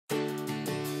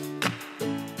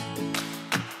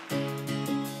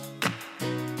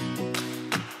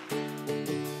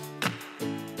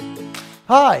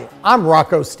Hi, I'm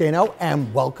Rocco Stano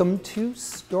and welcome to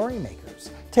StoryMakers.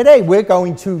 Today we're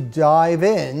going to dive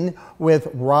in with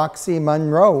Roxie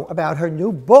Munro about her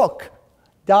new book,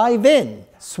 Dive In,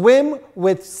 Swim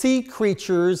with Sea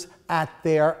Creatures at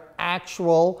Their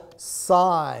Actual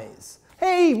Size.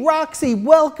 Hey Roxie,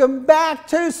 welcome back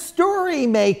to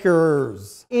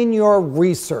StoryMakers. In your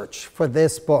research for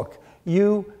this book,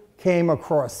 you came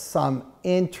across some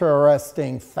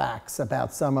interesting facts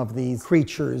about some of these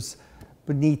creatures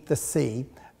beneath the sea.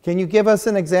 Can you give us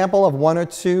an example of one or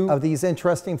two of these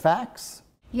interesting facts?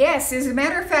 Yes, as a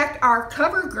matter of fact, our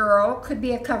cover girl could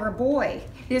be a cover boy.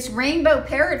 This rainbow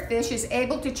parrotfish is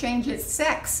able to change its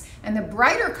sex, and the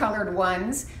brighter colored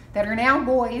ones that are now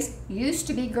boys used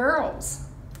to be girls.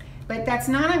 But that's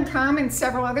not uncommon.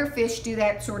 Several other fish do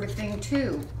that sort of thing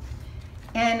too.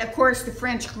 And of course, the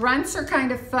French grunts are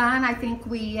kind of fun. I think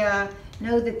we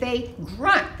know that they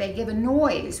grunt, they give a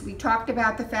noise. We talked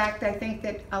about the fact, I think,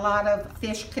 that a lot of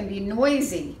fish can be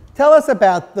noisy. Tell us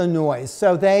about the noise.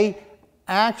 So they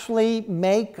actually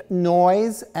make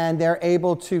noise and they're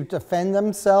able to defend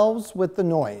themselves with the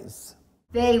noise.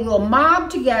 They will mob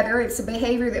together. It's a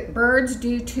behavior that birds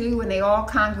do too when they all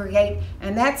congregate.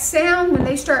 And that sound, when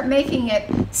they start making it,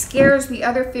 scares the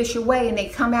other fish away and they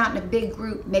come out in a big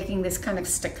group making this kind of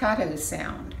staccato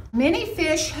sound. Many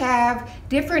fish have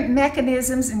different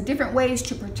mechanisms and different ways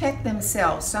to protect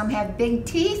themselves. Some have big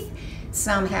teeth,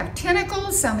 some have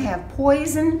tentacles, some have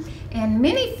poison, and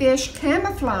many fish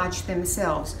camouflage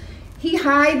themselves. He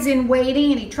hides in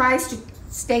waiting and he tries to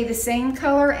stay the same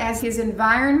color as his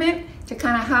environment to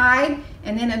kind of hide,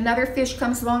 and then another fish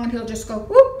comes along and he'll just go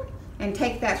whoop and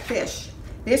take that fish.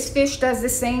 This fish does the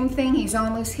same thing. He's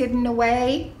almost hidden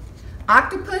away.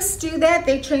 Octopus do that.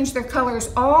 They change their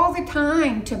colors all the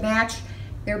time to match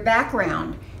their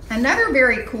background. Another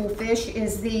very cool fish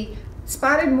is the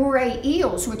spotted moray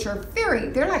eels, which are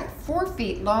they're like 4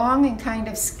 feet long and kind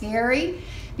of scary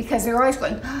because they're always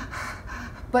going,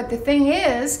 but the thing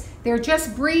is, they're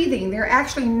just breathing. They're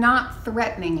actually not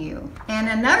threatening you. And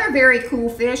another very cool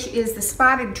fish is the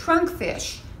spotted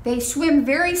trunkfish. They swim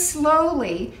very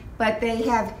slowly, but they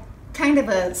have kind of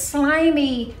a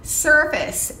slimy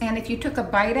surface. And if you took a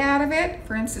bite out of it,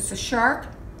 for instance, a shark,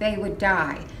 they would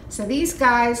die. So these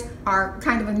guys are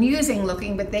kind of amusing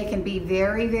looking, but they can be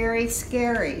very, very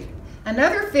scary.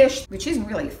 Another fish, which isn't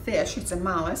really a fish, it's a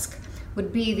mollusk,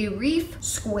 would be the reef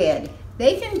squid.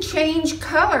 They can change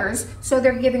colors, so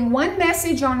they're giving one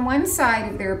message on one side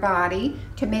of their body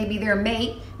to maybe their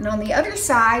mate, and on the other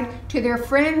side to their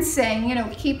friends saying, you know,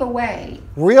 keep away.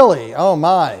 Really? Oh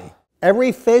my.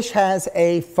 Every fish has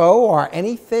a foe. Are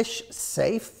any fish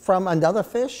safe from another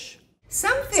fish?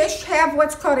 Some fish have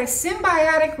what's called a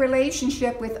symbiotic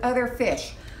relationship with other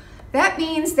fish. That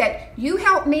means that you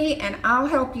help me and I'll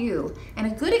help you. And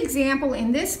a good example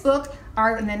in this book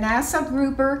are the Nassau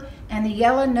grouper and the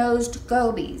yellow-nosed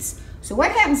gobies. So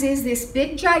what happens is this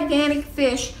big gigantic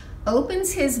fish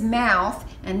opens his mouth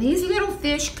and these little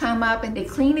fish come up and they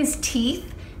clean his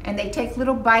teeth and they take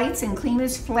little bites and clean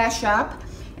his flesh up.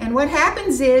 And what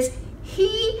happens is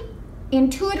he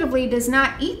intuitively does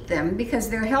not eat them because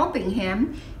they're helping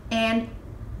him, and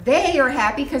they are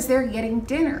happy because they're getting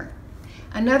dinner.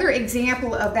 Another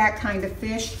example of that kind of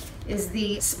fish is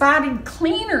the spotted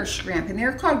cleaner shrimp, and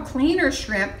they're called cleaner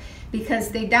shrimp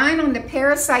because they dine on the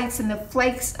parasites and the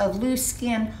flakes of loose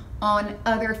skin on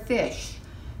other fish.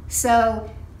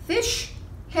 So fish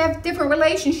have different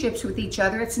relationships with each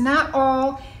other. It's not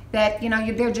all that, you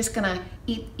know, they're just gonna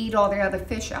eat all their other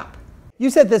fish up. You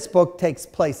said this book takes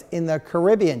place in the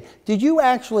Caribbean. Did you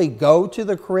actually go to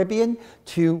the Caribbean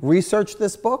to research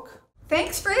this book?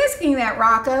 Thanks for asking that,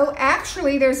 Rocco.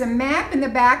 Actually, there's a map in the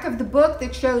back of the book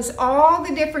that shows all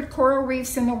the different coral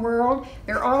reefs in the world.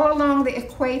 They're all along the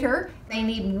equator. They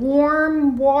need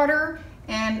warm water,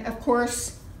 and of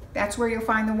course, that's where you'll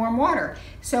find the warm water.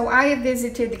 So I have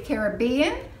visited the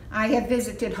Caribbean. I have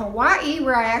visited Hawaii,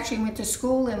 where I actually went to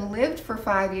school and lived for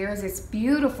 5 years. It's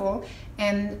beautiful,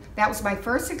 and that was my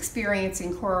first experience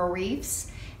in coral reefs.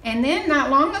 And then not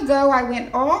long ago, I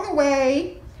went all the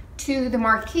way to the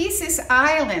Marquesas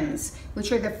Islands,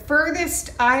 which are the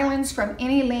furthest islands from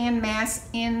any landmass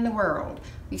in the world.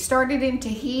 We started in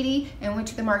Tahiti and went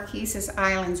to the Marquesas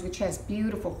Islands, which has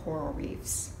beautiful coral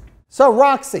reefs. So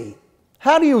Roxie,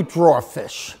 how do you draw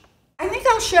fish? I think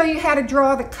I'll show you how to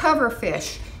draw the cover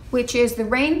fish, which is the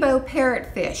rainbow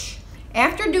parrotfish.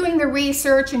 After doing the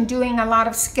research and doing a lot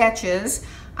of sketches,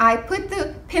 I put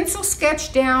the pencil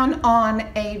sketch down on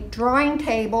a drawing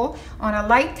table, on a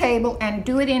light table, and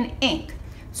do it in ink.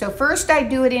 So first I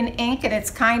do it in ink, and it's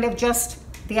kind of just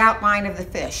the outline of the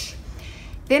fish.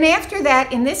 Then after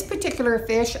that, in this particular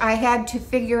fish, I had to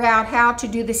figure out how to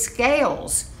do the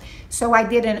scales. So I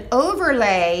did an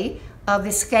overlay of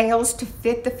the scales to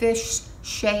fit the fish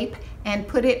shape and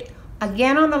put it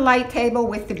again on the light table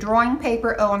with the drawing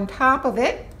paper on top of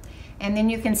it. And then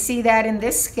you can see that in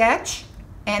this sketch.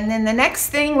 And then the next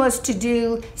thing was to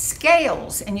do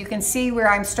scales. And you can see where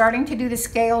I'm starting to do the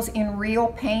scales in real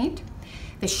paint.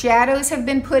 The shadows have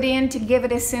been put in to give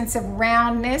it a sense of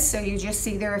roundness. So you just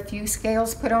see there are a few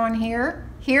scales put on here.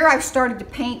 Here I've started to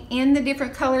paint in the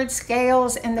different colored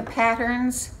scales and the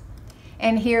patterns.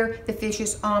 And here the fish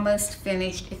is almost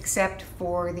finished except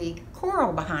for the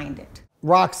coral behind it.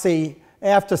 Roxie,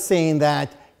 after seeing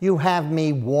that, you have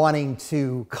me wanting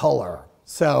to color.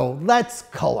 So let's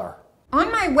color. On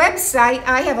my website,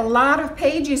 I have a lot of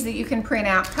pages that you can print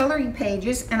out, coloring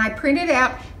pages, and I printed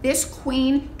out this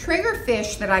queen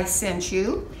triggerfish that I sent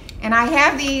you. And I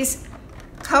have these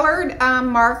colored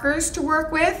markers to work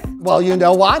with. Well, you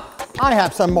know what? I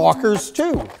have some markers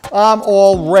too. I'm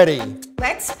all ready.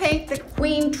 Let's paint the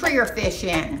queen triggerfish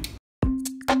in.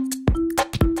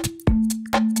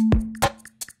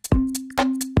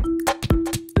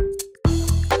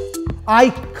 I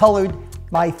colored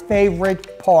my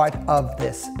favorite part of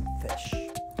this fish.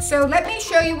 So let me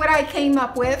show you what I came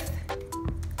up with.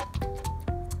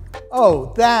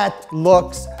 Oh, that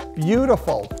looks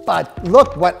beautiful, but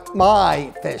look what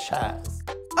my fish has.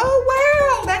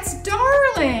 Oh wow, that's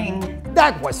darling.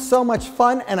 That was so much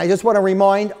fun, and I just want to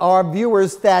remind our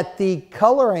viewers that the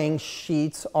coloring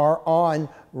sheets are on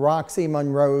Roxie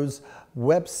Munro's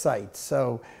website.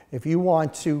 So if you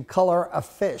want to color a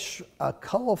fish, a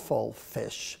colorful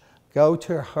fish, go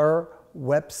to her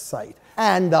website.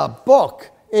 And the book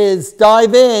is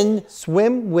Dive In,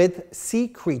 Swim with Sea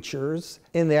Creatures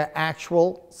in their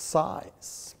actual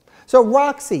size. So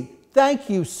Roxie, thank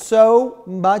you so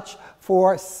much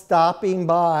for stopping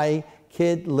by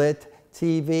KidLit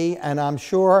TV, and I'm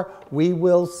sure we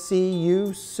will see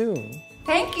you soon.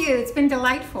 Thank you, it's been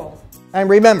delightful. And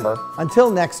remember, until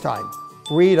next time,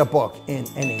 read a book in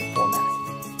any format.